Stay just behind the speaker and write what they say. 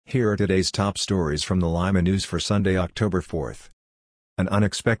Here are today's top stories from the Lima News for Sunday, October 4th. An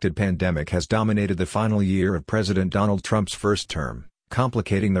unexpected pandemic has dominated the final year of President Donald Trump's first term,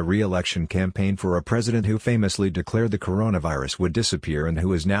 complicating the re-election campaign for a president who famously declared the coronavirus would disappear and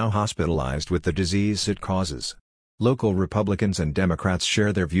who is now hospitalized with the disease it causes. Local Republicans and Democrats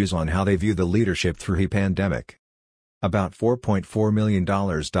share their views on how they view the leadership through the pandemic. About $4.4 million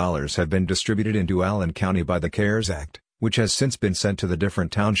have been distributed into Allen County by the CARES Act, which has since been sent to the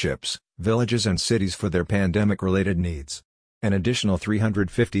different townships, villages and cities for their pandemic-related needs. An additional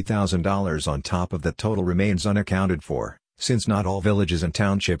 $350,000 on top of the total remains unaccounted for, since not all villages and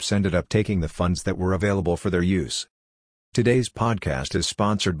townships ended up taking the funds that were available for their use. Today's podcast is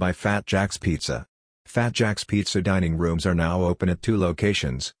sponsored by Fat Jack's Pizza. Fat Jack's Pizza dining rooms are now open at 2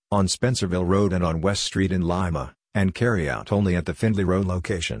 locations, on Spencerville Road and on West Street in Lima, and carry out only at the Findlay Road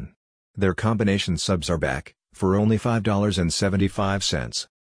location. Their combination subs are back, for only $5.75.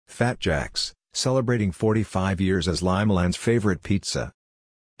 Fat Jack's, celebrating 45 years as Limaland's favorite pizza.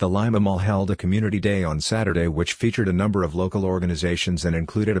 The Lima Mall held a community day on Saturday which featured a number of local organizations and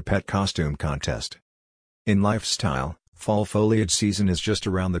included a pet costume contest. In lifestyle, fall foliage season is just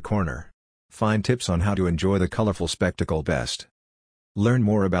around the corner. Find tips on how to enjoy the colorful spectacle best. Learn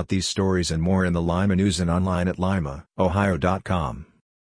more about these stories and more in the Lima News and online at limaohio.com.